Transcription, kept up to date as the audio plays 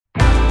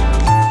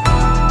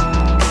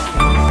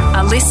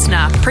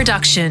listener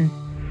production.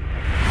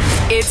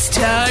 It's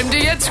time to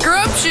get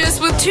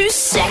scrumptious with two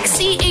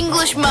sexy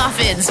English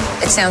muffins.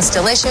 It sounds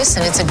delicious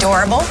and it's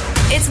adorable.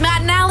 It's Matt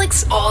and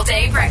Alex All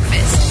Day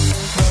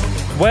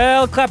Breakfast.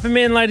 Well, clap him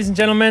in, ladies and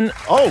gentlemen.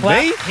 Oh,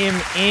 clap me? him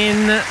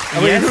in.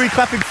 Who are we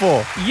clapping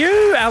for?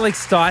 You,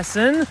 Alex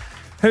Dyson,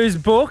 whose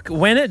book,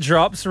 When It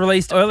Drops,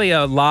 released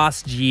earlier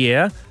last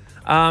year,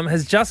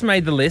 has just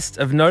made the list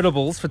of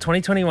notables for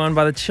 2021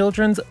 by the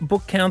Children's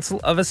Book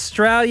Council of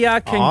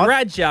Australia.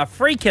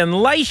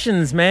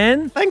 Congratulations,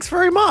 man. Thanks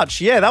very much.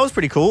 Yeah, that was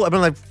pretty cool. I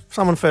mean, like,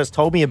 someone first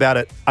told me about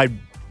it, I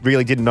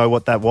really didn't know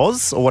what that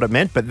was or what it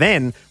meant. But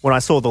then when I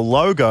saw the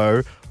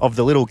logo of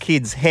the little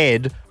kid's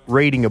head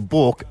reading a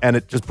book, and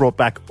it just brought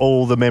back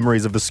all the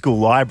memories of the school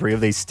library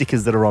of these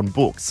stickers that are on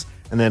books.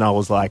 And then I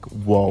was like,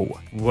 whoa.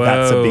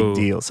 That's a big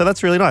deal. So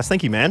that's really nice.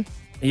 Thank you, man.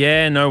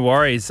 Yeah, no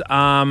worries.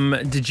 Are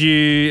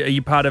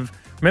you part of,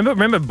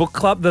 remember book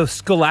club, the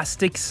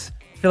Scholastics,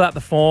 fill out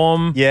the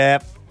form? Yeah.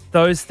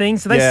 Those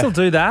things? Do they still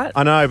do that?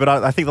 I know, but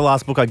I think the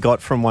last book I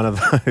got from one of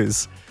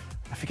those,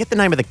 I forget the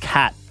name of the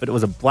cat, but it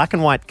was a black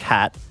and white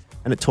cat,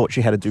 and it taught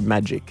you how to do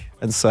magic.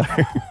 And so,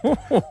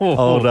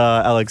 old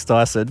Alex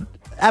Dyson,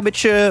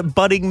 amateur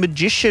budding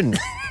magician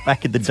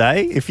back in the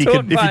day, if you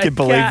could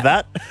believe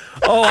that.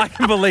 Oh, I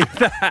can believe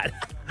that.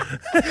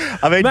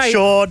 I mean, Mate.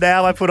 Sure,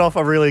 now I put off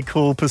a really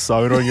cool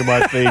persona, you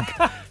might think.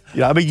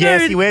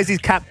 Yes, he wears his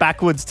cap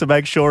backwards to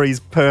make sure his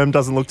perm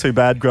doesn't look too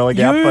bad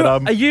growing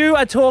out. But you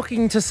are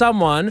talking to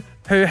someone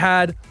who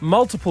had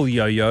multiple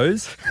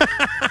yo-yos,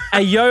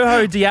 a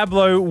Yoho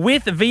Diablo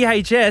with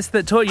VHS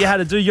that taught you how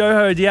to do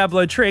Yoho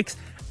Diablo tricks,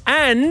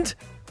 and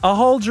a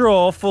whole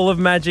drawer full of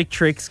magic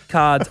tricks,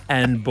 cards,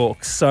 and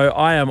books. So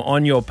I am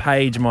on your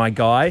page, my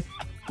guy.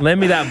 Lend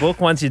me that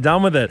book once you're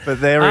done with it. But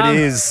there it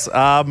is.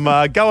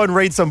 Go and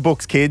read some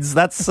books, kids.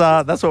 That's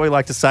what we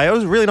like to say. It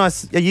was really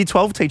nice. A Year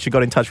 12 teacher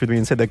got in touch with me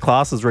and said their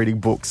class is reading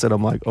books. And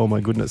I'm like, oh my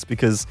goodness,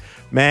 because,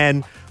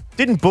 man,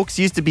 didn't books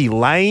used to be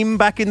lame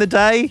back in the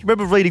day?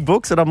 Remember reading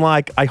books? And I'm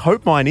like, I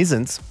hope mine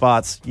isn't,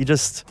 but you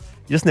just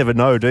never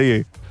know, do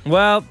you?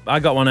 Well,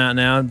 I got one out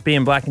now.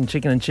 Being Black and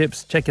Chicken and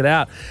Chips. Check it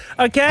out.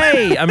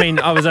 Okay. I mean,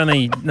 I was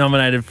only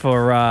nominated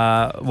for,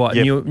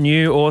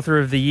 New Author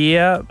of the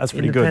Year. That's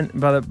pretty good.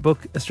 By the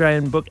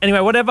Australian book. Anyway,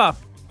 whatever.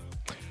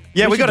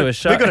 Yeah, we got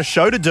a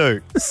show to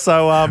do.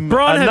 So,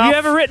 Bron, have you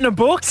ever written a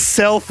book?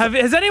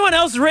 Has anyone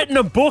else written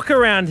a book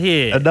around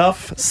here?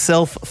 Enough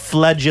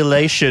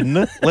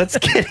self-flagellation. Let's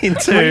get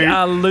into We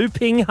are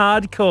looping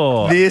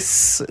hardcore.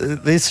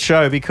 This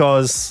show,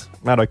 because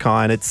Matt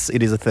O'Kine,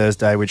 it is a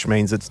Thursday, which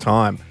means it's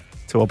time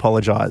to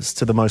apologise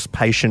to the most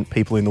patient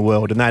people in the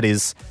world, and that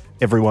is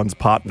everyone's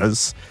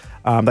partners.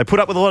 They put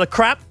up with a lot of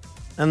crap,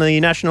 and the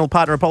National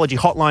Partner Apology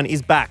Hotline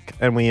is back,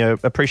 and we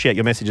appreciate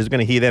your messages. We're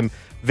going to hear them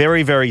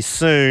very, very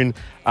soon.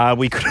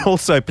 We could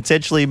also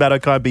potentially, Matt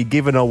O'Kine, be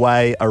giving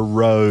away a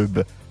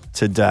robe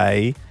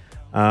today.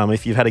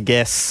 If you've had a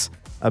guess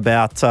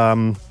about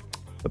the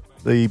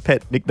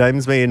pet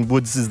nicknames, me and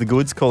Woods is the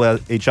Goods call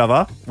out each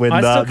other when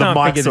the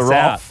mics are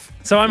off.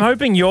 So I'm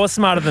hoping you're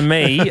smarter than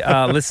me,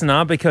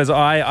 listener, because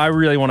I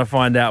really want to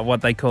find out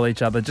what they call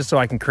each other just so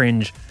I can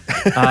cringe.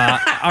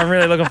 I'm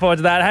really looking forward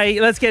to that. Hey,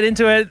 let's get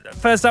into it.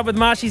 First up with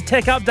Marshy's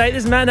Tech Update.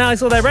 This is Matt and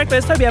Alex All Day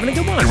Breakfast. Hope you're having a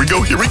good one.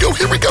 Here we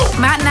go.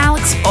 Matt and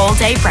Alex All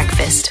Day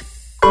Breakfast.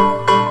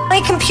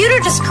 My computer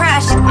just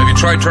crashed. Have you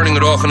tried turning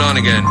it off and on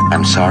again?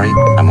 I'm sorry,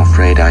 I'm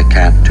afraid I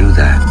can't do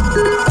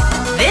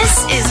that.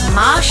 This is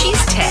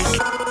Marshy's Tech.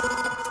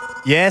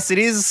 Yes, it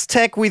is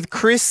Tech with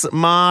Chris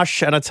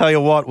Marsh, and I tell you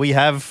what, we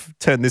have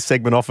turned this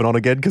segment off and on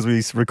again because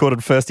we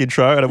recorded first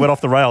intro and it went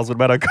off the rails when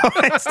Matt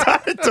O'Kine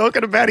started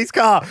talking about his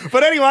car.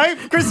 But anyway,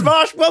 Chris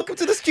Marsh, welcome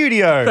to the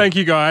studio. Thank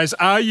you, guys.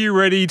 Are you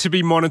ready to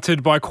be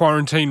monitored by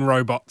quarantine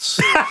robots?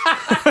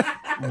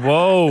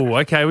 Whoa,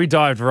 okay, we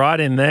dived right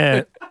in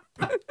there.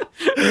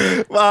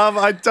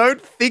 I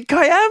don't think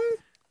I am.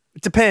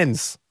 It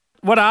depends.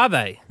 What are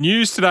they?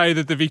 News today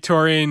that the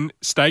Victorian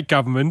state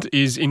government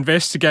is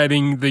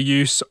investigating the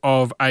use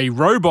of a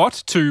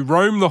robot to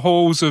roam the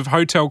halls of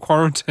hotel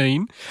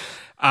quarantine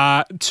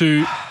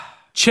to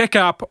check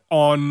up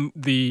on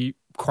the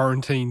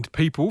quarantined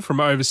people from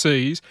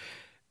overseas.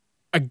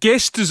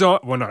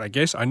 Designed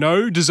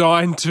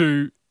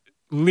to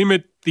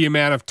limit the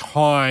amount of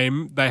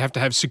time they have to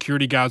have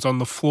security guards on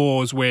the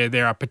floors where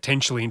there are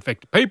potentially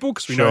infected people,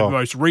 because we know the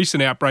most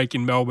recent outbreak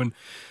in Melbourne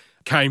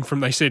came from,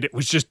 they said it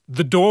was just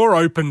the door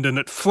opened and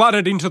it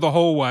flooded into the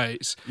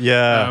hallways.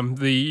 Yeah.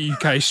 The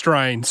UK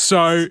strain.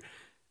 So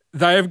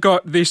they have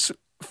got this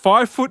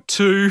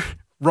 5'2"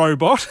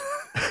 robot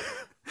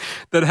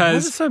that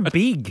has so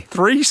big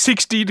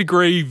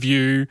 360-degree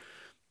view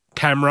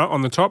camera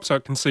on the top so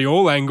it can see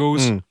all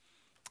angles.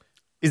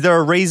 Is there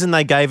a reason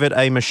they gave it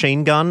a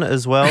machine gun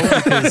as well?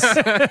 Because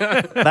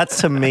that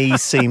to me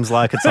seems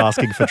like it's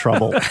asking for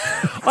trouble. I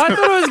thought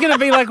it was going to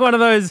be like one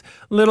of those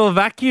little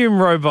vacuum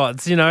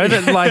robots, you know,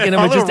 that like, and it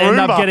would just end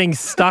up getting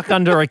stuck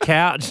under a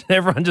couch and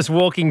everyone just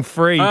walking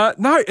free.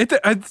 No,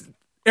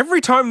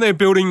 every time they're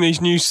building these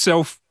new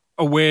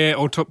self-aware,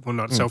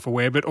 not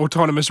self-aware, but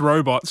autonomous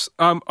robots.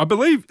 I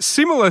believe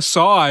similar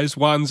size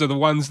ones are the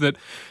ones that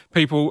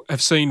people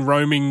have seen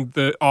roaming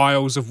the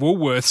aisles of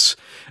Woolworths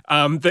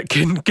that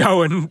can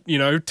go and,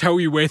 tell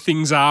you where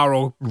things are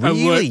or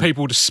alert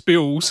people to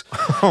spills.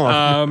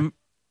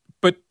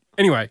 But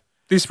anyway,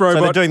 this robot...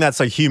 So they're doing that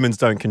so humans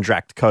don't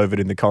contract COVID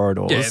in the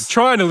corridors. Yeah,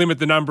 trying to limit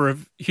the number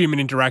of human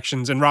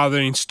interactions, and rather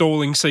than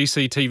installing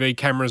CCTV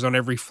cameras on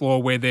every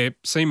floor where there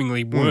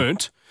seemingly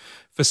weren't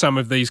for some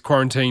of these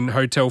quarantine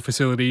hotel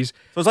facilities.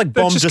 So it's like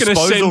they're bomb just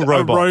disposal gonna send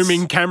robots. a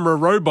roaming camera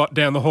robot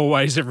down the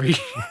hallways every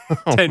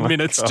 10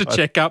 minutes to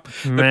check up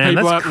that Man,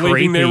 people that's aren't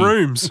leaving their creepy.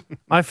 rooms.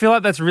 I feel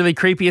like that's really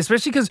creepy,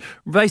 especially because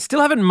they still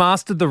haven't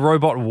mastered the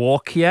robot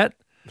walk yet.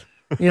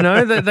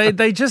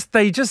 They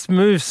just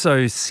move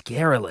so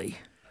scarily.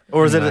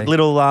 Or is it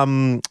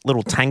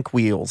little tank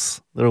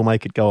wheels that'll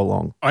make it go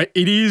along?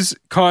 It is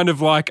kind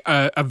of like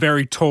a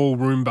very tall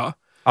Roomba.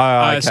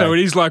 Oh, okay. So it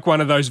is like one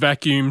of those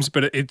vacuums,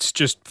 but it's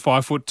just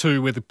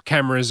 5'2" with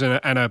cameras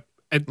and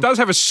it does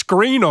have a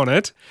screen on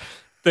it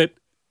that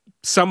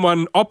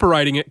someone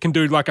operating it can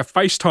do like a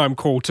FaceTime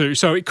call to.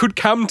 So it could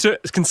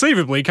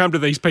conceivably come to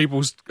these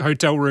people's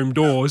hotel room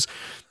doors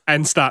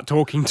and start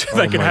talking to.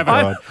 They can have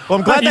Well,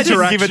 I'm glad they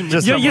didn't give it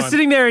just. You're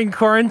sitting there in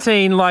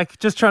quarantine, like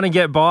just trying to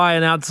get by,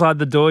 and outside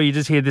the door, you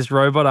just hear this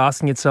robot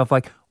asking itself,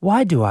 like,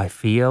 "Why do I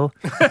feel?"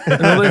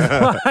 And all this,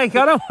 like,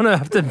 I don't want to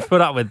have to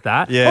put up with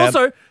that. Yeah.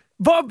 Also,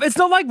 Bob, it's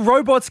not like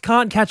robots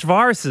can't catch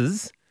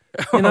viruses,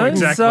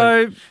 exactly.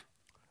 So.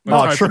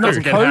 Let's hope it Not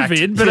doesn't get hacked.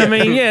 COVID, but I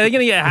mean, they're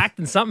going to get hacked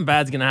and something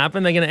bad's going to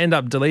happen. They're going to end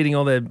up deleting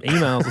all their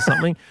emails or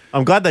something.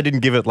 I'm glad they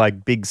didn't give it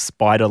like big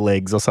spider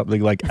legs or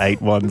something, like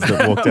 8 ones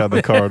that walk down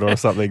the corridor or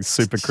something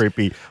super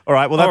creepy. All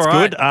right, well, that's All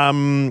right.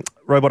 good.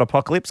 Robot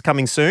apocalypse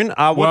coming soon.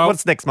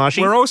 What's next,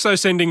 Marshy? We're also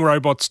sending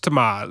robots to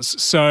Mars.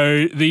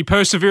 So the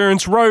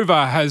Perseverance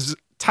rover has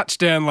touched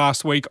down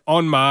last week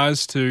on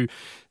Mars to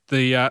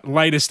the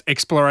latest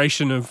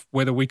exploration of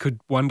whether we could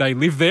one day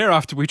live there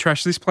after we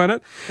trash this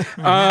planet.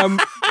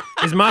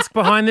 Is Musk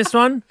behind this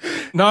one?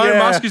 No, Yeah.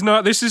 Musk is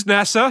not. This is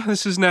NASA.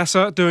 This is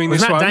NASA doing Was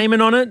this Matt one. Damon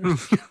on it?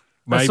 I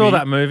Maybe. saw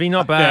that movie.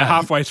 Not bad. Yeah,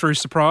 halfway through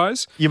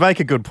surprise. You make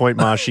a good point,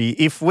 Marshy.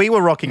 If we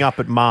were rocking up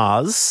at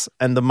Mars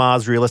and the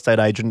Mars real estate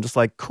agent just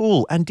like,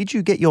 cool, and did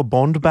you get your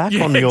bond back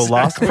on your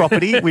last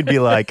property? We'd be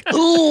like,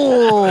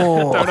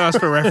 ooh. Don't ask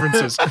for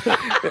references.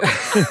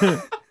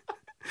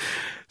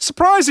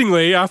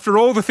 Surprisingly, after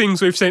all the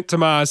things we've sent to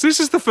Mars, this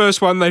is the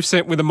first one they've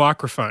sent with a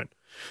microphone.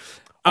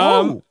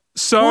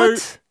 So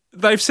what?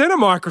 they've sent a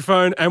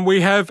microphone, and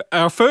we have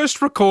our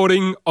first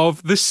recording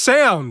of the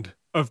sound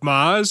of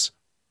Mars,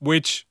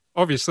 which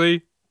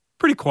obviously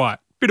pretty quiet,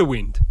 bit of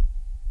wind.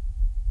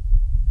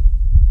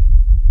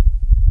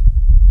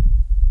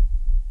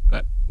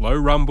 That low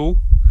rumble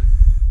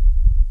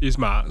is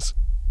Mars.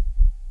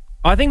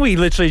 I think we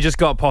literally just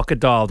got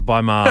pocket dialed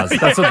by Mars.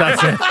 That's what that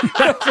sounds.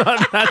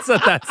 That's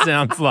what that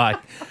sounds like.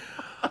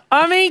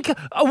 I mean,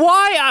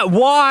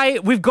 why?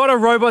 We've got a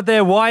robot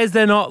there. Why is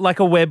there not like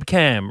a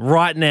webcam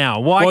right now?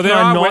 Why Well, can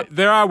I not?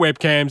 there are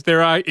webcams.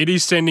 It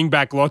is sending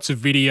back lots of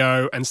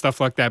video and stuff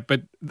like that.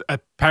 But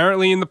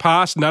apparently, in the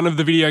past, none of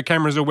the video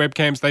cameras or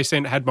webcams they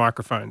sent had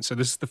microphones. So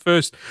this is the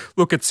first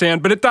look at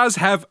sound. But it does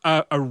have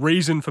a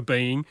reason for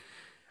being.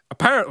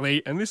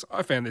 Apparently, and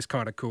I found this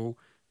kind of cool.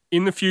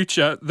 In the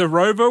future, the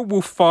rover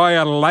will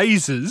fire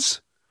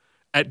lasers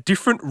at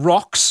different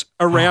rocks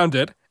around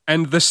it,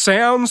 and the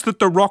sounds that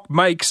the rock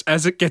makes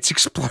as it gets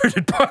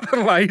exploded by the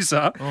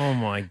laser Oh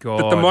my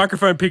god! that the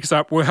microphone picks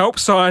up will help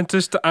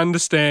scientists to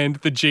understand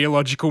the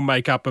geological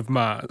makeup of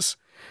Mars.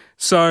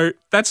 So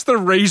that's the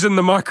reason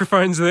the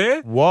microphone's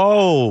there,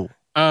 Whoa.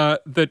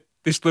 that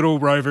this little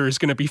rover is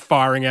going to be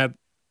firing out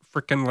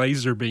frickin'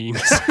 laser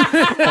beams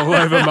all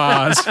over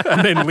Mars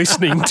and then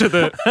listening to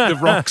the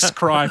rocks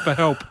cry for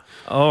help.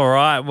 All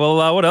right. Well,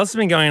 what else has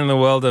been going on in the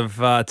world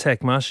of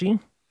tech, Mushy?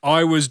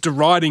 I was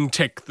deriding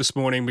tech this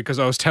morning because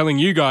I was telling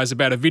you guys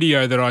about a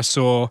video that I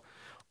saw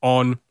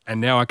on,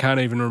 and now I can't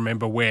even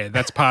remember where.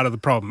 That's part of the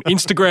problem.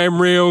 Instagram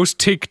Reels,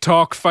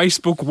 TikTok,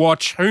 Facebook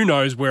Watch, who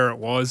knows where it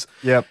was.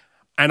 Yep.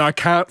 And I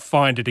can't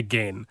find it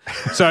again.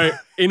 So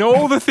in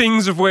all the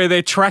things of where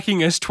they're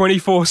tracking us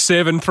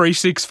 24/7,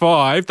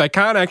 365, they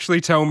can't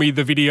actually tell me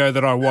the video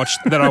that I watched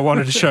that I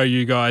wanted to show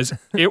you guys.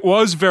 It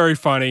was very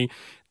funny.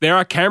 There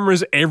are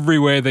cameras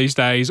everywhere these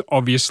days,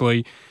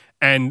 obviously,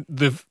 and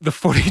the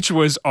footage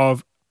was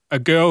of a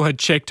girl had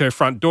checked her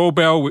front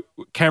doorbell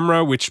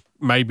camera, which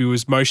maybe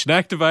was motion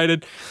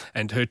activated,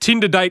 and her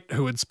Tinder date,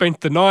 who had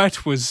spent the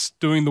night, was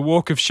doing the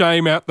walk of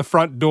shame out the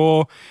front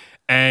door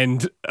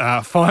and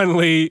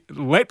finally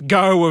let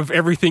go of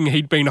everything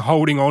he'd been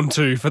holding on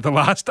to for the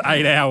last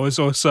 8 hours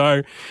or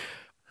so.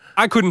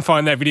 I couldn't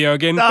find that video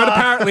again, but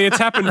apparently it's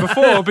happened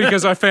before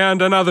because I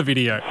found another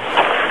video.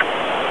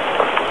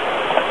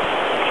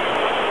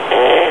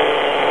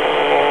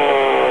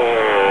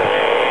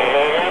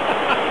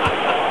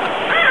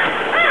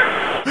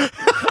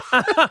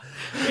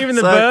 Even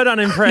the bird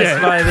unimpressed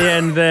Yeah. by the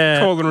end there.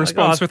 Call and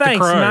response with the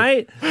thanks, crow.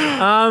 mate.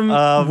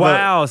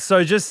 Wow.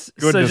 So just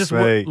Goodness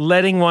me.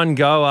 letting one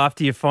go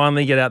after you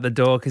finally get out the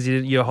door because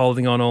you're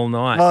holding on all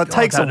night. Well, it God,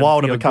 takes a that'd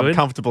while to feel become good.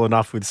 comfortable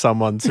enough with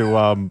someone to,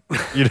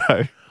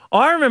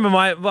 I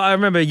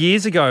remember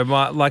years ago,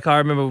 I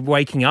remember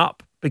waking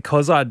up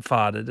because I'd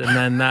farted, and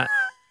then that,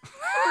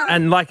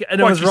 and it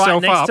Woke was right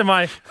yourself next up. to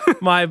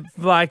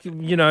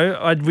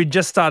my we'd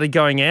just started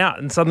going out,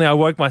 and suddenly I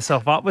woke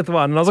myself up with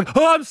one, and I was like,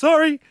 "Oh, I'm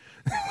sorry."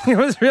 It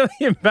was really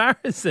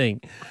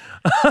embarrassing.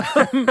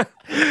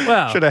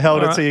 Well, should have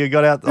held it till you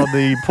got out on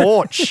the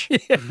porch.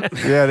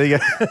 Yeah, there you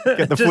go.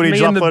 Get the Just footage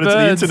me and the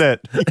uploaded to the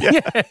birds.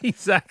 internet. Yeah,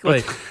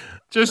 exactly.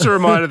 Just a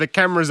reminder, the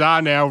cameras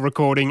are now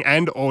recording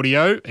and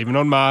audio, even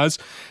on Mars,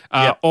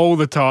 all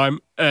the time.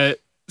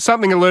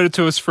 Something alerted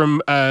to us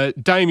from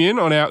Damien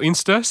on our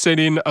Insta, sent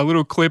in a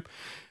little clip.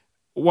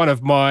 One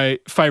of my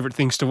favourite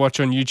things to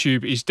watch on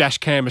YouTube is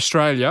Dashcam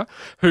Australia,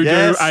 who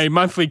Yes. do a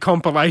monthly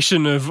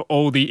compilation of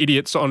all the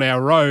idiots on our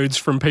roads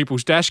from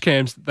people's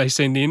dashcams that they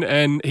send in.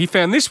 And he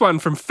found this one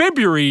from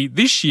February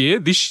this year,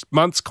 this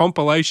month's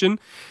compilation,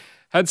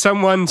 had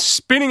someone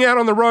spinning out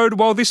on the road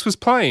while this was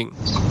playing.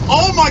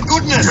 Oh my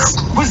goodness!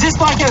 Was this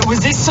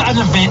an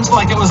event?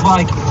 Like it was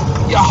like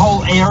a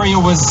whole area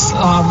was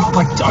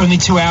only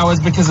 2 hours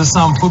because of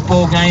some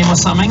football game or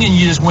something, and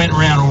you just went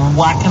around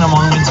whacking them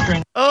on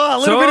windscreen. Oh, a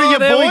little So, bit of your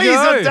there we boys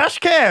go. at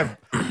Dashcam.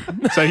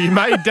 So you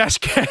made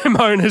Dashcam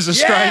owners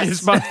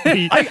Australia's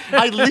monthly.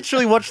 I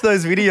literally watched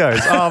those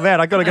videos. Oh,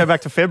 man, I got to go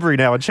back to February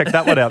now and check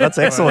that one out. That's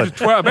excellent.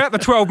 About the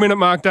 12-minute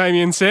mark,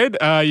 Damien said,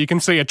 you can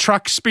see a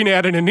truck spin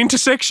out in an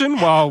intersection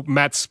while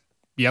Matt's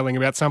yelling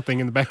about something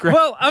in the background.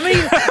 Well, I mean,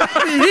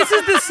 this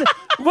is this.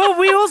 Well,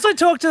 we also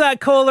talked to that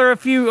caller a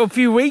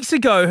few weeks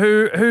ago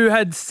who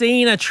had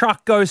seen a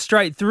truck go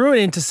straight through an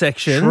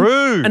intersection.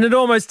 True. And had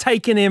almost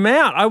taken him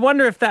out. I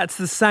wonder if that's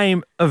the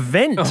same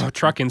event.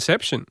 Truck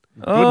Inception.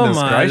 Oh, Goodness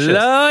my gracious.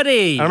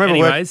 lordy. I remember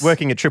Anyways,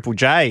 working at Triple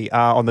J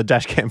on the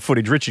Dashcam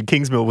footage. Richard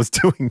Kingsmill was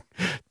doing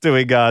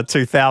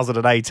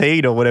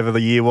 2018 or whatever the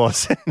year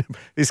was.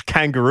 This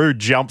kangaroo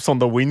jumps on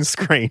the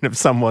windscreen of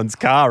someone's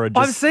car and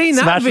just I've seen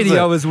that smashes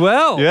video it. as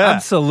well. Yeah.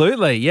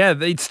 Absolutely. Yeah,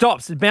 it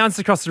stops, it bounces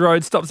across the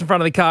road, stops in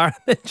front of the car, and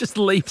then just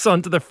leaps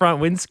onto the front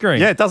windscreen.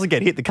 Yeah, it doesn't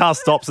get hit. The car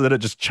stops and then it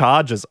just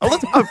charges. I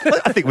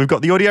think we've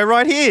got the audio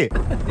right here.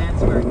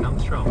 That's where it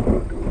comes from.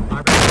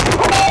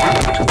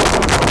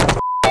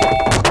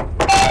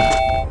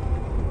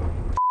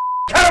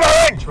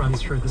 Which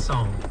runs through the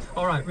song.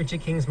 All right,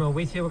 Richard Kingsmill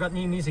with you. We've got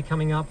new music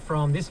coming up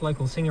from this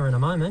local singer in a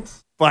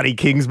moment. Bloody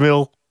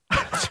Kingsmill.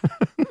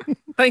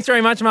 Thanks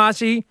very much,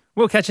 Marshy.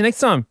 We'll catch you next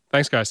time.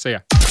 Thanks, guys. See ya.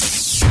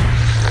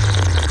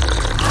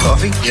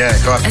 Coffee? Yeah,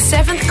 coffee. A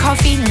seventh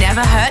coffee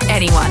never hurt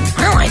anyone.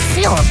 Oh, I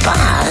feel a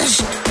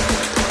buzz.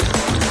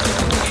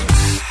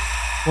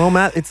 Well,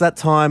 Matt, it's that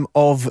time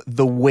of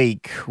the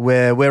week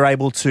where we're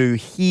able to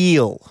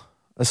heal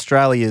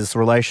Australia's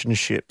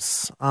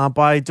relationships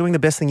by doing the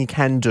best thing you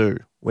can do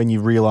when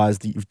you realise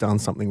that you've done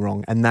something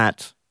wrong, and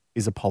that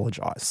is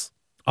apologise.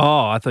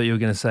 Oh, I thought you were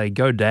going to say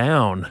go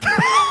down.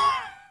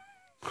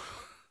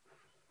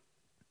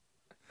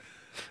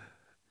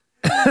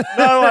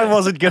 No, I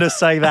wasn't going to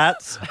say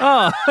that.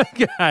 Oh,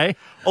 okay.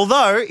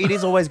 Although it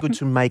is always good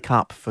to make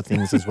up for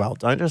things as well.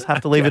 Don't just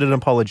have to leave it an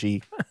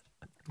apology.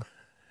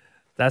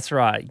 That's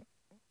right.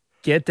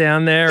 Get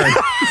down there and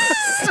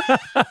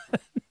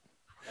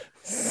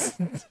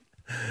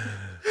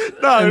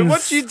No,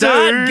 what you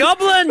start do...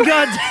 gobbling,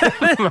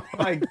 goddammit. Oh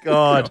my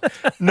God.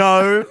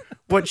 No,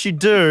 what you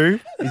do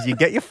is you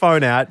get your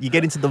phone out, you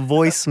get into the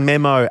voice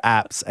memo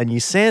apps, and you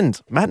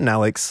send Matt and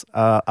Alex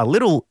a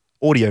little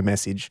audio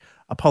message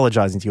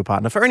apologising to your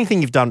partner for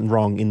anything you've done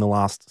wrong in the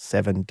last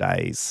 7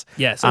 days.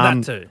 Yeah, so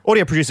that too.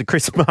 Audio producer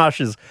Chris Marsh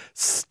has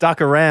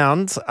stuck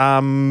around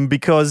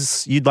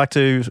because you'd like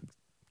to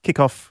kick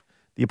off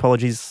the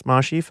apologies,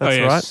 Marshy, if that's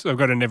right. I've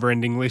got a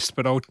never-ending list,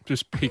 but I'll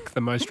just pick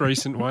the most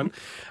recent one.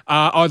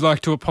 I'd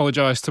like to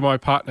apologise to my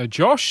partner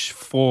Josh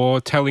for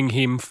telling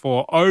him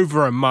for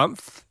over a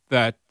month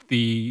that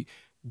the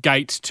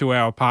gate to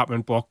our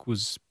apartment block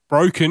was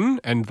broken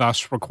and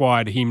thus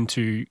required him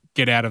to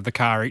get out of the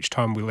car each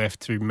time we left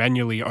to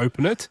manually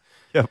open it.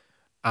 Yep.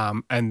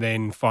 And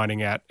then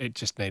finding out it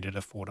just needed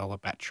a $4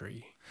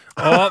 battery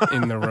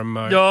in the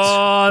remote.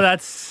 Oh,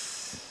 that's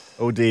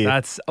Oh, dear.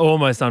 That's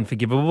almost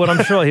unforgivable, but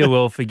I'm sure he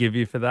will forgive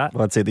you for that.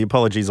 Well, that's it. The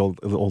apology is all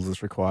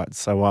that's required.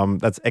 So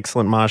that's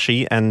excellent,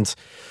 Marshy. And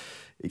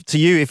to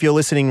you, if you're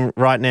listening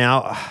right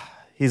now,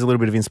 here's a little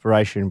bit of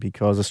inspiration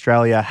because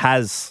Australia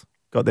has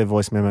got their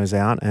voice memos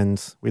out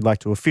and we'd like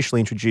to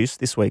officially introduce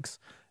this week's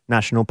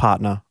National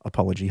Partner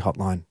Apology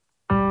Hotline.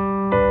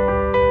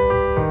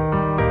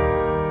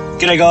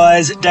 G'day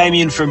guys,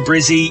 Damien from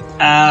Brizzy.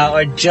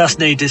 I just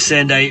need to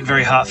send a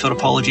very heartfelt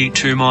apology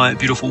to my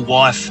beautiful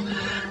wife.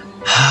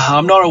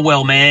 I'm not a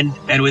well man,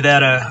 and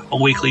without a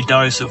weekly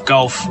dose of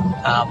golf,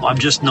 I'm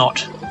just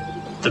not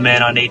the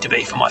man I need to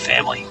be for my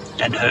family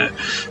and her.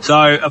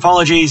 So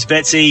apologies,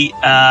 Betsy,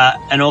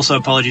 and also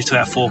apologies to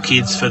our 4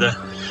 kids for the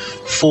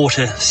 4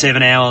 to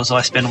 7 hours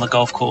I spend on the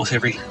golf course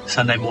every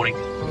Sunday morning.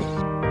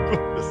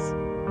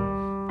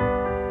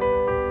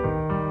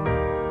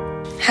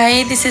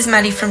 Hey, this is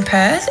Maddie from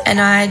Perth, and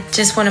I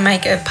just want to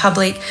make a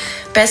public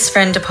best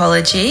friend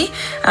apology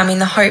in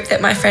the hope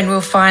that my friend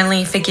will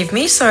finally forgive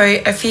me. So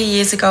a few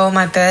years ago on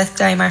my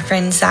birthday, my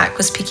friend Zach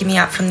was picking me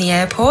up from the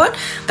airport,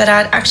 but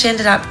I'd actually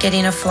ended up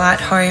getting a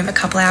flight home a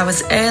couple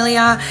hours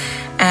earlier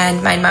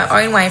and made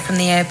my own way from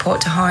the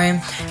airport to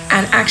home,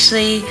 and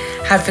actually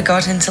had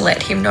forgotten to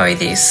let him know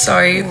this.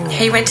 So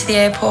he went to the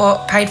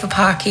airport, paid for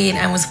parking,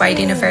 and was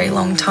waiting a very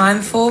long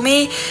time for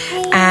me,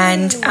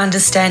 and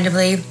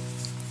understandably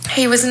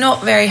he was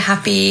not very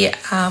happy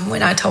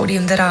when I told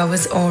him that I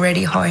was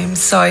already home.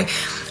 So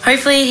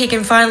hopefully he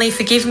can finally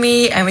forgive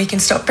me and we can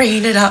stop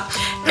bringing it up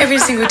every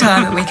single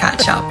time that we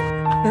catch up.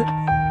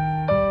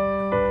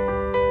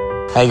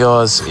 Hey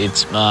guys,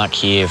 it's Mark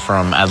here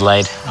from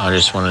Adelaide. I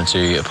just wanted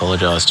to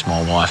apologise to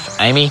my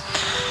wife Amy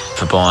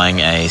for buying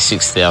a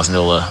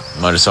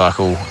 $6,000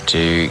 motorcycle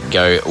to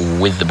go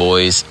with the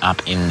boys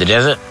up in the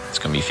desert. It's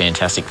going to be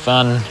fantastic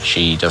fun.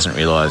 She doesn't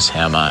realise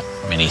how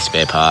many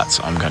spare parts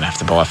I'm going to have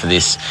to buy for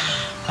this.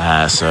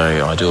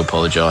 So I do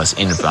apologise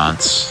in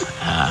advance.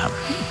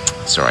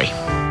 Sorry.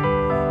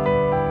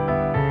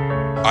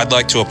 I'd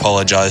like to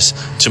apologise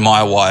to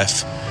my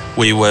wife.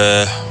 We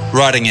were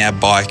riding our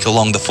bike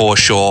along the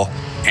foreshore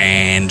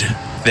and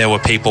there were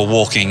people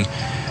walking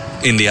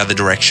in the other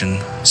direction.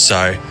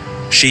 So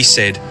she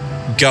said,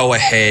 go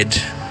ahead,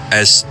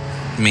 as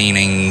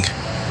meaning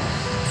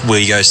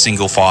we go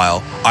single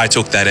file. I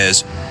took that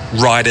as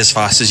ride as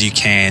fast as you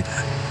can.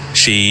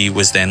 She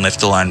was then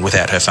left alone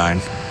without her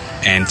phone.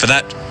 And for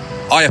that,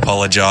 I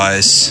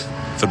apologise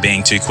for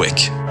being too quick.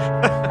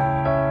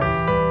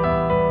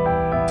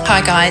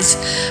 Hi guys,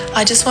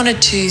 I just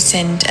wanted to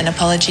send an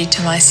apology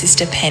to my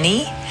sister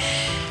Penny.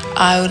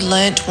 I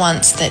learnt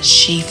once that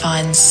she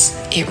finds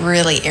it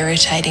really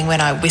irritating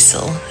when I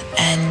whistle,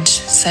 and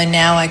so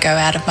now I go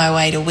out of my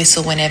way to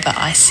whistle whenever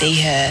I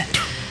see her.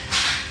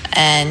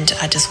 And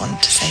I just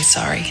wanted to say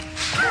sorry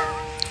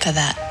for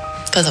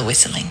that, for the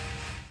whistling.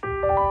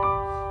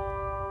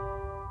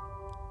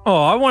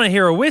 Oh, I want to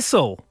hear a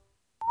whistle.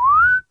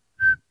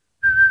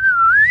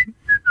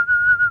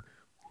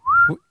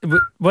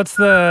 What's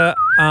the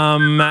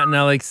Matt and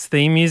Alex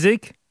theme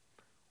music?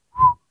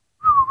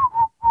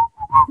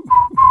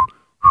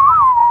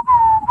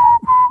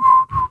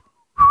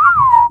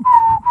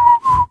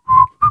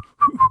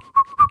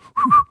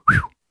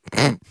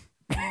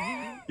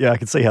 Yeah, I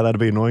can see how that'd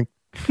be annoying.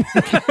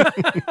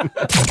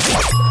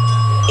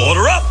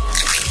 Order up!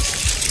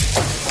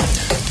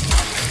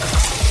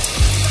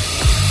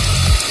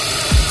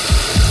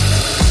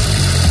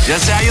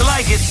 Just how you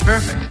like it.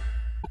 Perfect.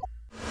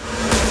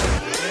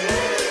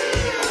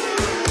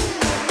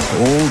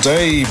 All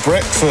day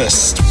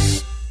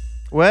breakfast.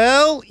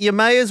 Well, you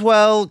may as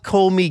well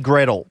call me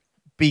Gretel,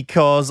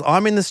 because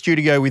I'm in the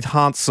studio with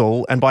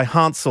Hansel, and by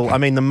Hansel, I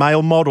mean the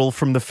male model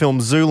from the film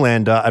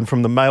Zoolander, and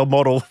from the male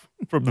model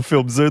from the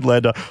film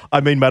Zoolander,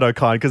 I mean Matt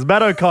O'Kine. Because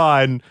Matt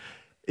O'Kine,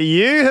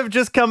 you have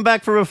just come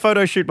back from a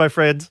photo shoot, my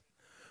friend.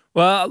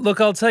 Well,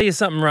 look, I'll tell you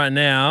something right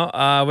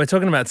now. We're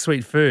talking about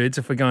sweet foods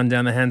if we're going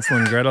down the Hansel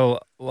and Gretel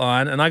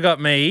line. And I got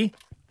me.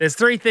 There's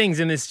 3 things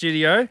in this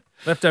studio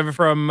left over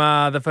from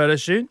the photo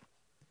shoot.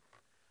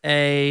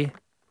 A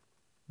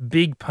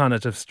big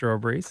punnet of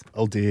strawberries.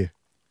 Oh, dear.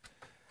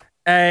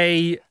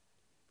 A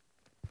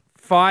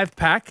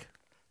 5-pack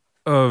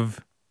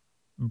of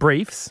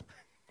briefs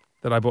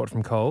that I bought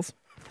from Coles.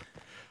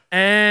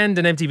 And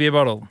an empty beer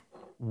bottle.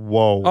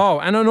 Whoa. Oh,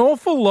 and an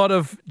awful lot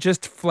of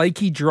just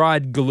flaky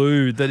dried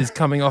glue that is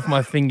coming off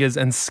my fingers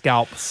and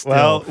scalp still.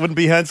 Well, it wouldn't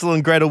be Hansel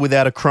and Gretel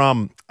without a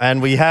crumb.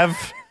 And we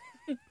have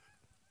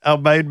our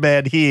main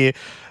man here.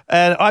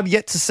 And I'm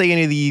yet to see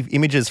any of the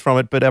images from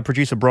it, but our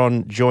producer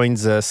Bron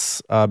joins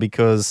us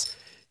because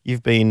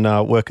you've been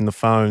working the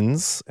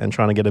phones and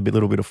trying to get a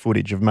little bit of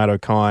footage of Matt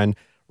O'Kine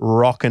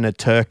rocking a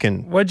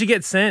turkin. What'd you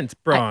get sent,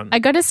 Bron? I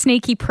got a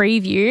sneaky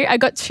preview. I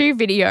got 2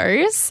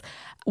 videos.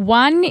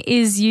 One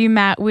is you,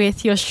 Matt,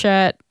 with your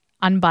shirt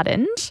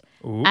unbuttoned.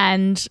 Ooh.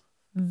 And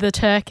the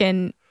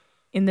turkin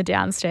in the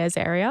downstairs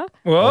area.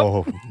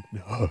 Whoa. Oh,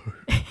 no.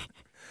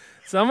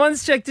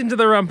 Someone's checked into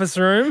the rumpus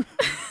room.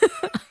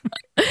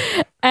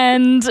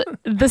 And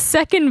the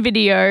second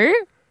video,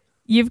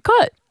 you've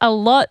got a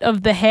lot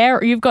of the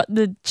hair. You've got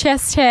the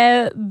chest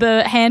hair,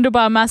 the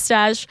handlebar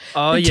mustache,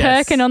 the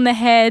turkin on the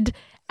head,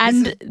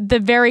 and the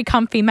very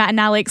comfy Matt and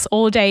Alex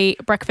all-day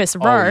breakfast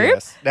robe. Oh,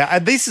 yes. Now,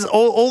 this is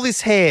all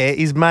this hair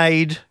is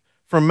made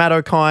from Matt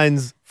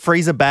O'Kine's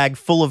freezer bag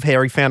full of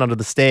hair he found under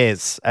the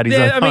stairs at his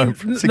own home.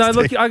 from 16. No,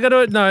 look, I got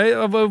to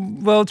no.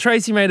 Well,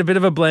 Tracy made a bit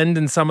of a blend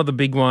in some of the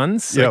big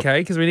ones,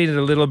 okay, because we needed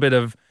a little bit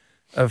of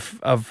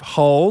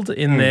hold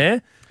in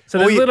there. So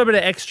there's a little bit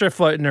of extra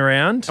floating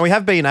around. And we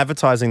have been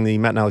advertising the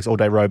Matt and Alex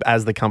all-day robe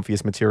as the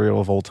comfiest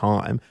material of all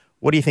time.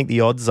 What do you think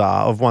the odds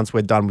are of once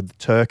we're done with the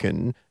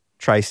turkin,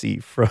 Tracy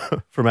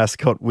from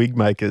Ascot Wig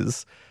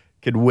Makers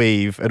could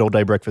weave an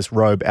all-day breakfast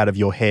robe out of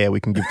your hair we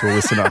can give to a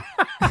listener?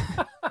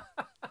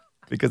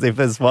 Because if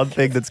there's one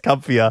thing that's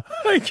comfier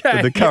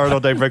than the current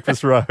all-day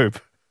breakfast robe.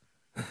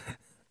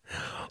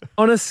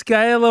 On a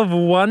scale of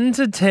 1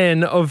 to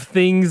 10 of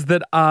things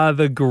that are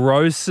the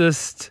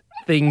grossest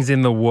things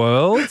in the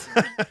world,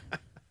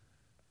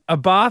 a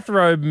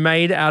bathrobe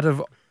made out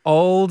of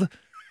old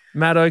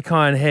Matt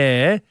O'Kine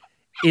hair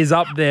is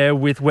up there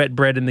with wet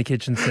bread in the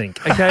kitchen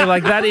sink. Okay,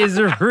 like that is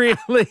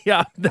really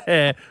up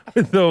there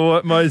with the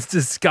most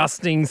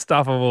disgusting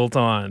stuff of all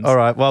times. All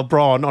right, well,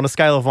 Bron, on a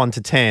scale of 1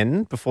 to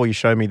 10, before you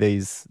show me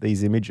these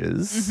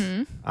images,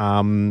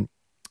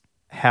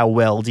 how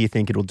well do you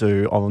think it'll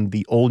do on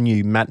the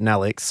all-new Matt and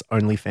Alex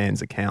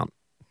OnlyFans account?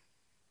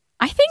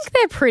 I think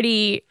they're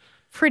pretty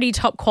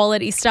top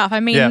quality stuff. I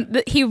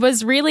mean, he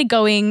was really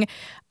going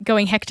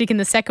hectic in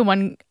the second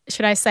one.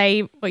 Should I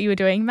say what you were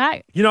doing,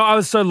 Matt? You know, I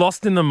was so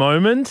lost in the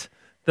moment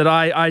that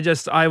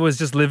I was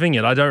just living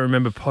it. I don't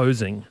remember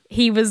posing.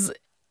 He was,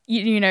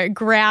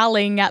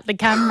 growling at the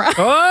camera.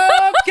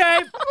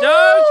 Okay.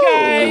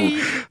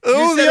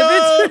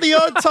 Oh, the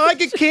old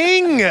Tiger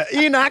King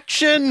in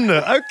action.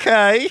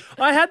 Okay.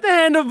 I had the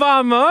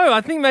handlebar mo.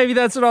 I think maybe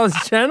that's what I was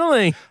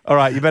channeling. All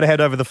right, you better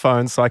head over the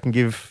phone so I can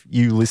give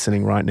you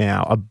listening right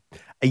now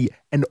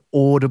an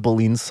audible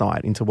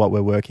insight into what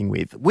we're working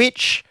with,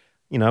 which,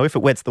 if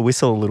it wets the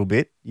whistle a little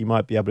bit, you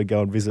might be able to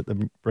go and visit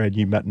the brand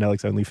new Matt and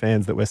Alex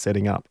OnlyFans that we're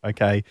setting up.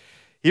 Okay.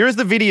 Here is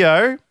the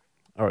video.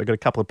 All right, got a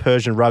couple of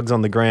Persian rugs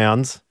on the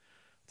ground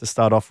to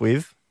start off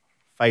with.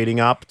 Fading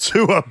up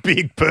to a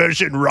big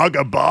Persian rug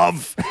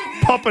above,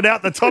 popping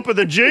out the top of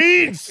the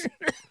jeans.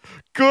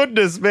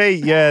 Goodness me.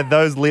 Yeah,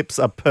 those lips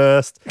are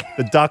pursed.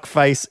 The duck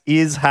face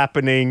is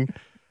happening.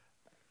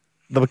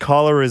 The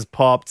collar is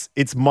popped.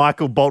 It's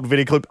Michael Bolton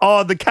video clip.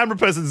 Oh, the camera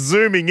person's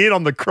zooming in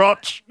on the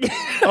crotch.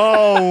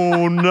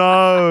 Oh,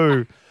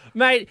 no.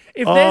 Mate,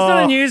 if there's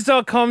not a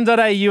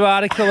news.com.au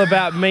article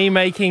about me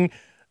making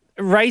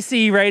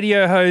racy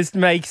radio host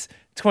makes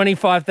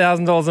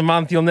 $25,000 a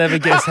month, you'll never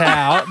guess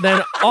how,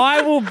 then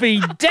I will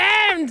be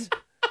damned.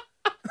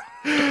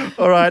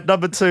 All right,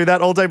 number 2,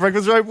 that all-day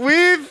breakfast robe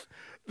with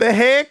the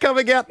hair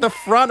coming out the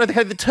front.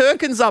 The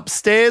Turkin's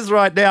upstairs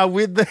right now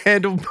with the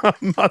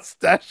handlebar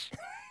mustache.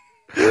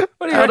 And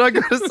I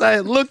got to say,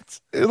 it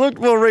looked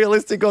more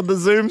realistic on the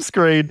Zoom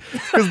screen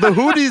because the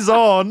hood is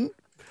on,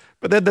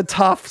 but then the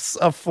tufts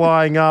are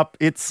flying up.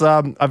 It's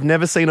I've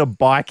never seen a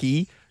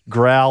bikie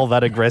growl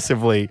that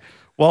aggressively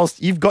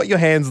whilst you've got your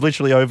hands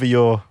literally over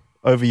your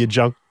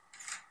junk.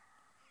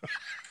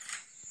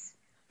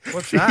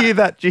 What's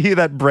that? Do you hear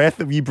that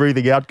breath of you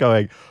breathing out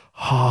going,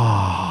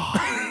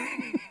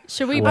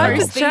 Should we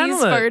post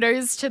these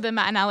photos to the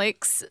Matt and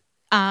Alex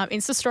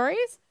Insta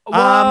stories?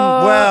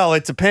 Well,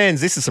 it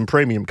depends. This is some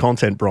premium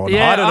content, Bron.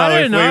 Yeah, I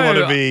don't know if we want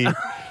to be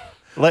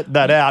let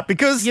that out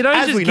because you don't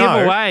as just we give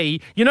know, away.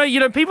 You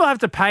know, people have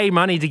to pay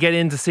money to get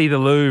in to see the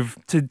Louvre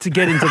to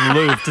get into the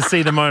Louvre to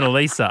see the Mona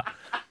Lisa.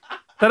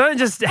 They don't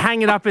just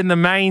hang it up in the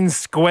main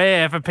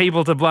square for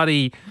people to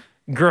bloody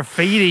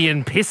graffiti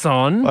and piss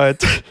on. I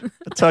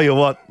tell you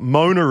what,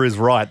 Mona is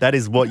right. That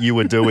is what you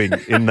were doing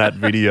in that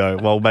video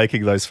while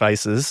making those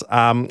faces.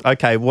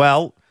 Okay,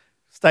 well,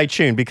 stay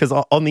tuned because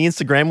on the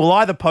Instagram, we'll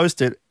either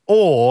post it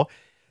or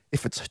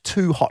if it's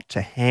too hot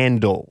to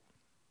handle,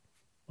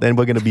 then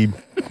we're going to be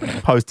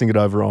posting it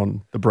over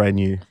on the brand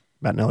new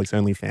Matt and Alex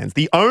OnlyFans.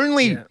 The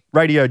only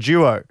radio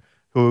duo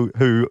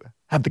who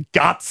have the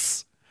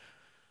guts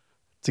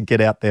to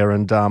get out there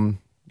and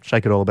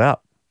shake it all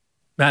about.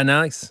 Matt and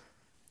Alex,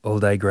 all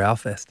day growl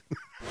fest.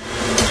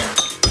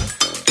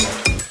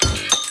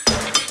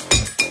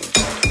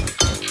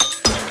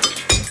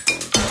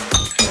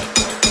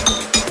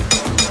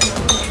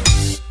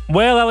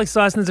 Well, Alex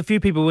Dyson, there's a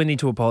few people we need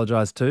to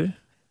apologise to.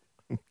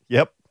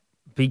 Yep.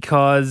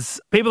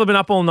 Because people have been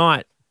up all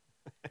night.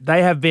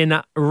 They have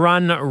been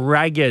run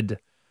ragged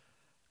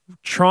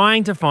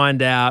trying to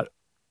find out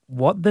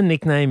what the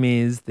nickname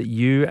is that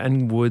you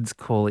and Woods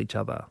call each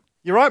other.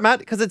 You're right, Matt,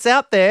 because it's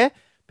out there.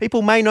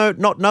 People may not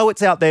know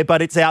it's out there,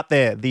 but it's out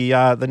there.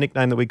 The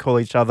nickname that we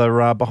call each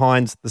other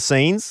behind the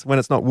scenes when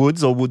it's not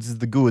Woods or Woods is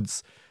the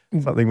goods.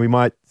 Something we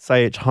might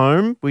say at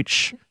home,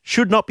 which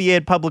should not be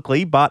aired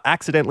publicly, but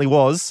accidentally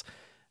was.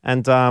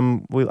 And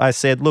I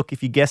said, look,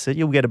 if you guess it,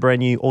 you'll get a brand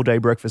new all-day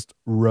breakfast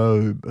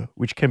robe,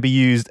 which can be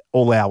used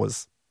all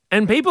hours.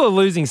 And people are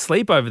losing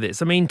sleep over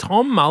this. I mean,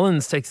 Tom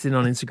Mullins texted in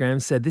on Instagram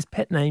and said, this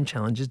pet name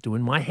challenge is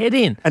doing my head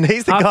in. And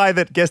he's the guy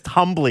that guessed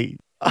humbly.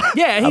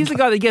 Yeah, he's the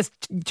guy that guessed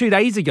 2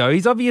 days ago.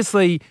 He's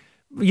obviously,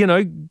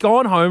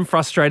 gone home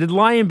frustrated,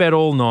 lay in bed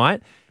all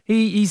night.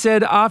 He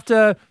said,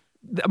 after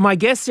my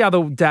guess the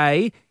other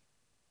day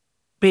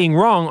being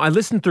wrong, I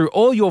listened through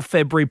all your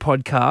February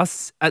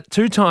podcasts at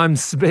 2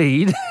 times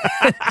speed.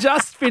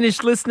 Just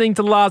finished listening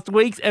to last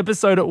week's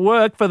episode at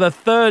work for the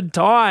 3rd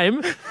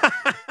time.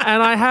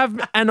 And I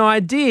have an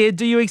idea.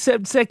 Do you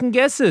accept second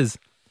guesses?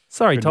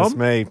 Sorry, Goodness Tom.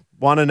 me.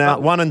 One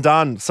and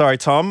done. Sorry,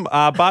 Tom.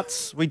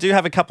 But we do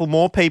have a couple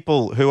more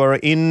people who are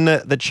in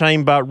the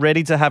chamber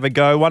ready to have a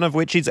go, one of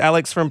which is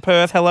Alex from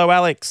Perth. Hello,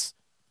 Alex.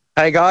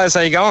 Hey, guys.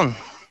 How you going?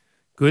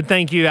 Good,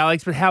 thank you,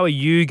 Alex. But how are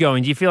you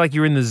going? Do you feel like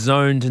you're in the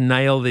zone to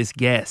nail this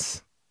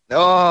guess?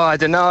 Oh, I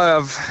don't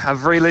know.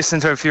 I've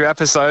re-listened to a few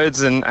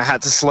episodes and I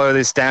had to slow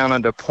this down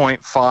under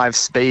 0.5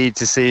 speed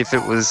to see if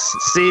it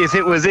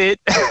was it.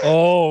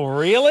 Oh,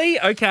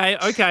 really? Okay.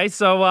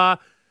 So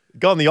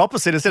gone the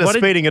opposite. Instead of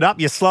speeding it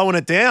up, you're slowing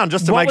it down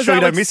just to make sure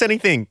you don't miss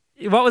anything.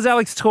 What was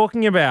Alex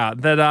talking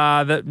about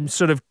that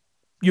sort of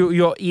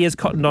your ears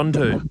cottoned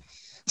onto?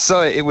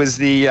 So it was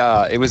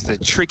the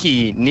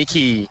tricky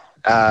Nicky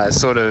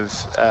sort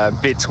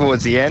of bit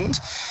towards the end,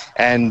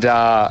 and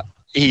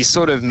he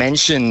sort of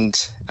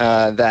mentioned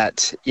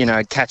that,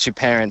 catch your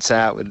parents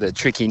out with the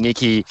tricky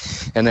Nicky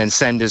and then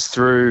send us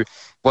through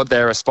what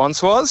their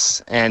response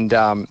was. And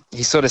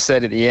he sort of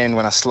said at the end,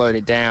 when I slowed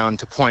it down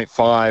to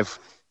 0.5,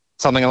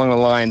 something along the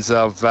lines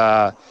of,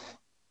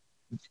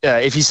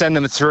 if you send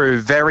them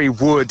through, Very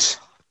would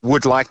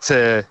like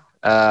to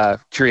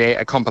create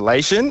a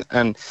compilation.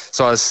 And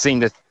so I was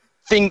seen to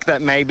think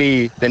that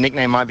maybe the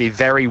nickname might be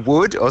Very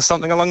Wood or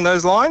something along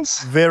those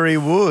lines. Very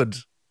Wood.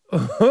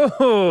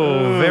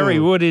 Oh, very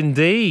wood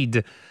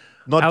indeed.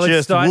 Not Alex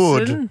just Dyson?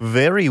 wood,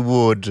 very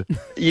wood.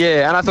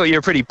 Yeah, and I thought you're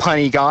a pretty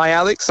punny guy,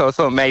 Alex, so I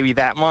thought maybe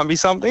that might be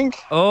something.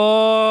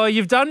 Oh,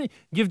 you've done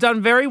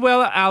very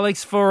well,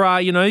 Alex,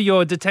 for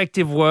your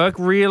detective work,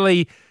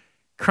 really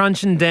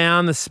crunching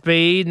down the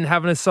speed and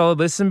having a solid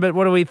listen. But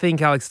what do we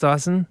think, Alex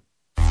Dyson?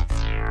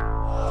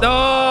 Oh,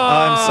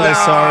 I'm so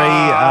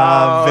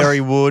sorry. Very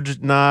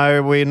wood.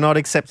 No, we're not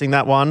accepting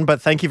that one. But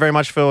thank you very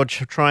much for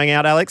trying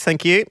out, Alex.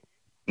 Thank you.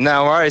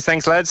 No worries.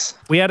 Thanks, lads.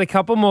 We had a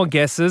couple more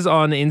guesses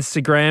on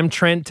Instagram.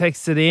 Trent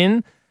texted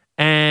in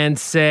and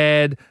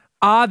said,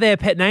 are there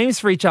pet names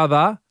for each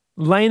other?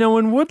 Leno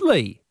and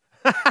Woodley.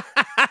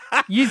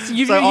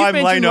 You've I'm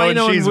mentioned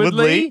Leno and she's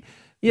Woodley?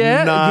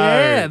 Yeah, No.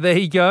 yeah, there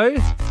you go.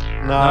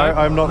 No,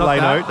 I'm not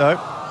Leno. that.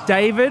 No.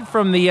 David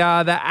from the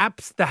App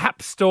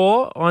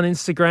Store on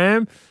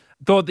Instagram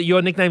thought that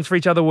your nicknames for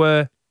each other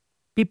were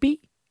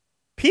Pippi.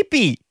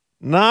 Pippi?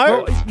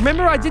 No. Well,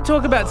 remember I did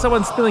talk about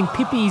someone spilling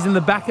Pippies in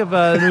the back of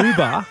an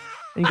Uber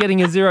and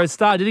getting a 0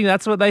 star. Do you think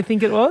that's what they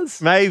think it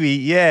was? Maybe,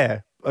 yeah.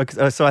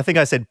 So I think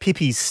I said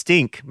Pippies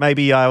stink.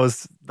 Maybe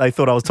they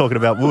thought I was talking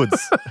about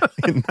Woods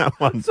in that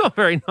one. It's not a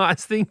very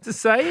nice thing to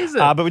say, is it?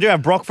 But we do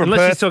have Brock from Perth.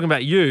 Unless she's talking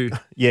about you.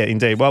 Yeah,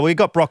 indeed. Well, we've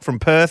got Brock from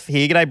Perth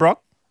here. G'day,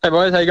 Brock. Hey,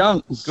 boys. How you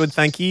going? Good,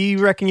 thank you. You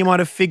reckon you might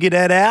have figured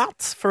it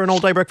out for an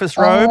all-day breakfast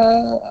robe?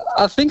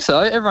 I think so.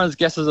 Everyone's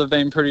guesses have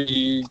been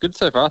pretty good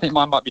so far. I think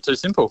mine might be too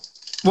simple.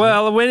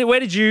 Well, where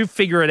did you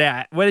figure it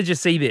out? Where did you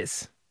see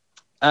this?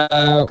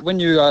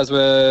 When you guys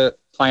were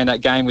playing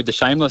that game with the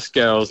Shameless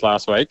girls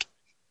last week,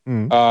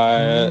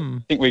 I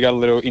think we got a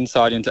little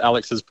insight into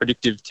Alex's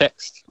predictive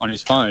text on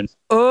his phone.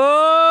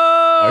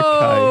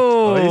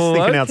 Oh, okay. He's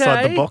thinking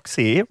outside the box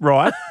here,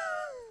 right?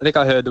 I think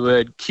I heard the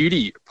word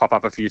cutie pop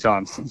up a few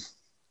times.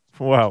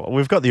 Well,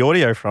 we've got the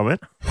audio from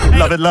it.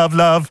 Love it,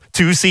 love,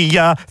 to see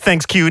ya.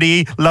 Thanks,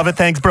 cutie. Love it,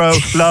 thanks, bro.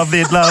 Love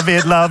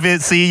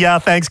it, see ya.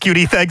 Thanks,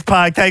 cutie. Thanks,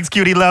 Pike. Thanks,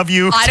 cutie. Love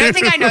you. I don't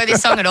think I know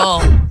this song at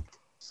all.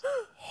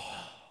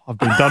 I've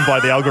been done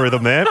by the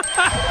algorithm, man.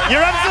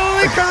 You're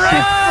absolutely correct,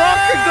 Brock.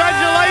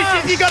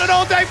 Congratulations. You got an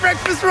all-day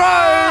breakfast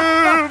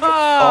robe.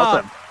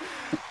 Awesome.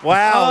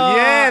 Wow,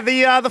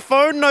 yeah, the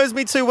phone knows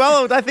me too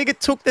well. I think it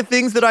took the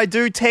things that I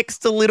do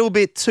text a little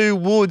bit to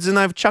Woods and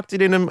they've chucked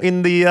it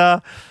in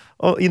the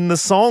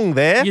song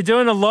there. You're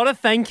doing a lot of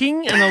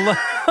thanking and a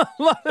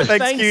lot of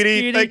thanks,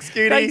 cutie. Thanks,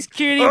 cutie. Thanks,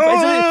 cutie.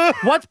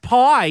 What's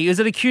pie? Is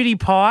it a cutie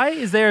pie?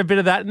 Is there a bit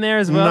of that in there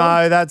as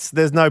well? No,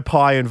 there's no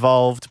pie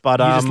involved. But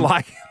you just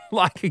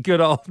like a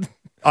good old.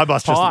 I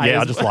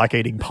just like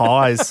eating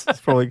pies.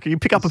 It's probably you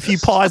pick up a few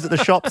pies at the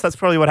shops. That's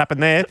probably what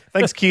happened there.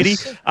 Thanks, cutie.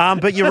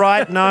 But you're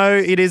right. No,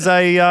 it is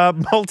a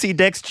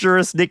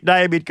multi-dexterous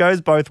nickname. It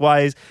goes both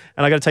ways.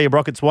 And I got to tell you,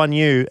 Brock, it's won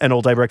you an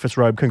all-day breakfast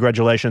robe.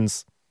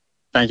 Congratulations.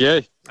 Thank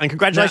you. And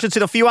congratulations to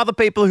the few other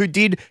people who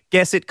did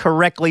guess it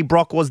correctly.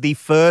 Brock was the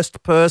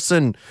first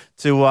person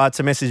to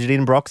message it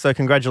in, Brock. So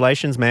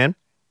congratulations, man.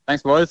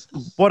 Thanks, boys.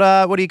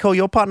 What do you call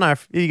your partner?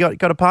 You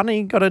got a partner?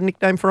 You got a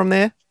nickname for him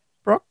there,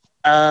 Brock?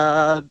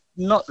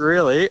 Not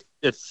really.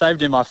 It's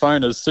saved in my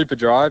phone as Super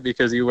Dry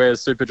because he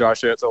wears Super Dry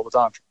shirts all the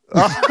time.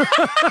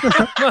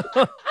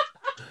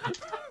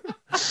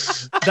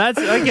 That's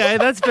okay.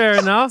 That's fair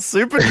enough.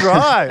 Super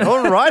Dry.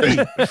 All righty.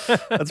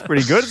 That's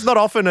pretty good. It's not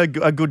often a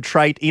good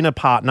trait in a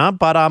partner,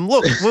 but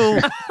look,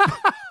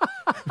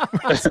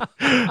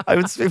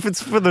 if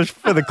it's for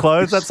the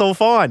clothes, that's all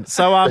fine.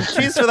 So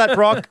cheers for that,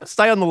 Brock.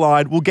 Stay on the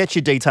line. We'll get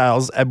your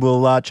details and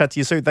we'll chat to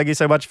you soon. Thank you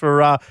so much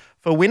for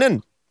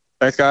winning.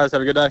 Thanks, guys.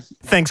 Have a good day.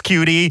 Thanks,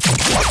 cutie.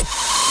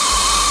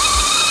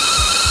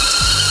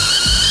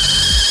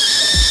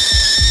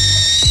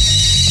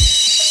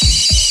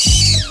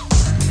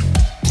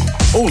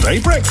 All day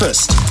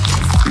breakfast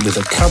with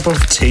a cup of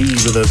tea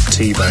with a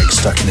tea bag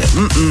stuck in it.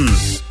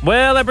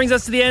 Well, that brings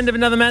us to the end of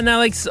another Matt and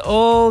Alex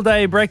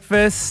all-day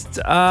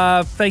breakfast.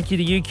 Thank you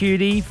to you,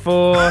 cutie,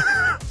 for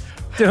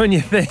doing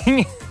your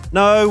thing.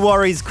 No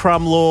worries,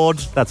 Crumb Lord.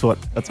 That's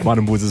mine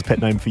and Wooz's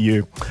pet name for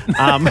you.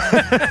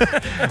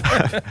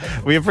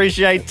 We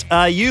appreciate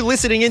you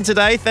listening in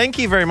today. Thank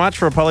you very much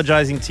for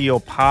apologising to your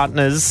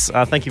partners.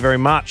 Thank you very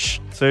much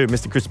to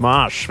Mr. Chris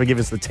Marsh for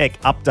giving us the tech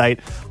update.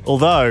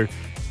 Although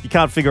you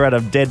can't figure out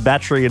a dead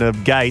battery in a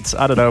gate,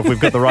 I don't know if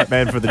we've got the right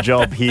man for the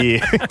job here,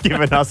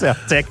 giving us our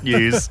tech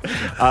news.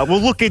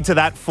 We'll look into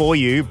that for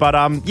you. But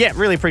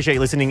really appreciate you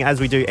listening as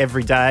we do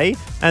every day.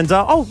 And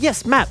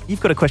yes, Matt, you've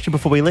got a question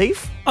before we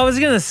leave. I was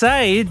going to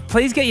say,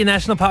 please get your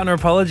national partner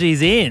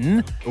apologies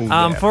in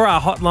for our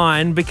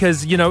hotline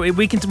because,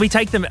 we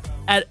take them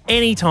at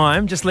any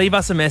time. Just leave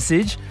us a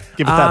message.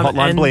 Give us that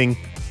hotline bling.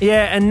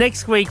 Yeah, and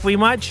next week we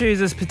might choose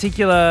a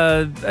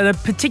particular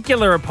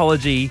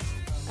apology.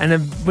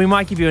 And we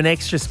might give you an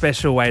extra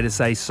special way to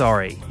say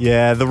sorry.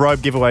 Yeah, the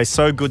robe giveaway is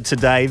so good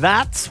today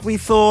that we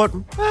thought,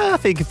 I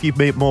think a few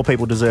more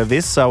people deserve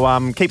this.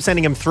 So keep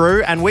sending them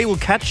through and we will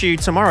catch you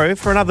tomorrow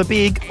for another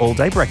big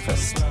all-day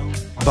breakfast.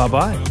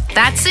 Bye-bye.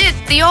 That's it.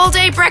 The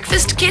all-day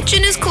breakfast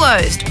kitchen is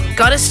closed.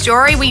 Got a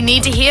story we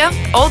need to hear?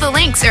 All the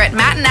links are at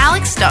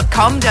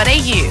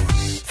mattandalex.com.au.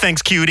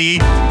 Thanks, cutie.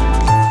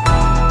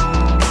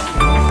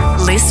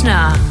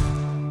 Listener.